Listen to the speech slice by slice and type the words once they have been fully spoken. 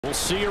We'll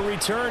see a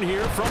return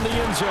here from the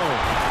end zone.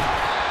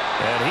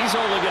 And he's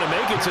only going to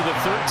make it to the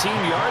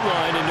 13-yard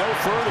line and no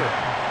further.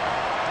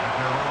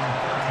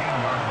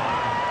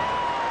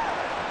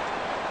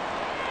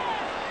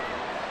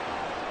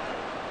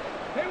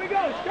 Here we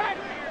go, strike!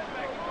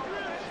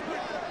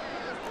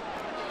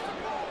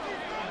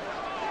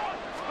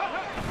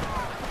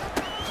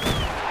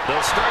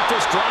 They'll start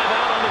this drive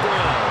out on the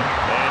ground.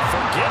 And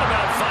forget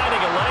about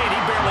finding a lane. He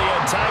barely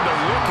had time to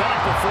look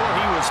up before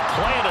he was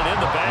planted in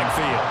the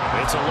backfield.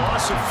 It's a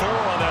loss of 4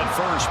 on that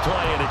first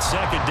play, and it's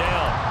second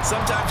down.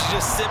 Sometimes you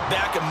just sit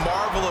back and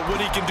marvel at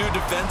what he can do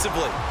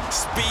defensively.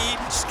 Speed,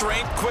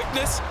 strength,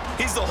 quickness,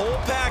 he's the whole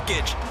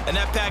package. And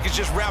that package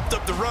just wrapped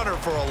up the runner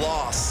for a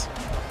loss.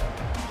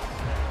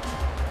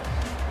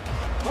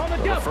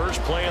 The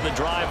first play of the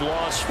drive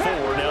lost 4.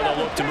 Now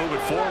they'll look to move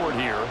it forward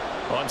here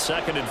on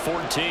 2nd and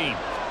 14.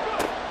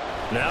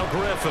 Now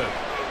Griffin.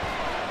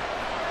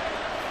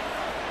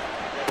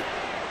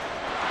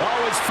 Oh,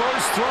 his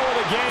first throw of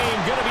the game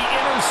going to be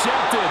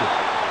intercepted.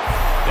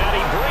 And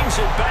he brings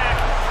it back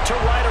to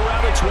right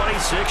around the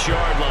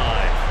 26-yard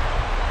line.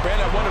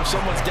 Brandon, I wonder if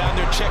someone's down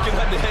there checking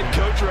on the head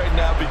coach right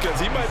now because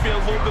he might be in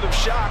a little bit of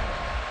shock.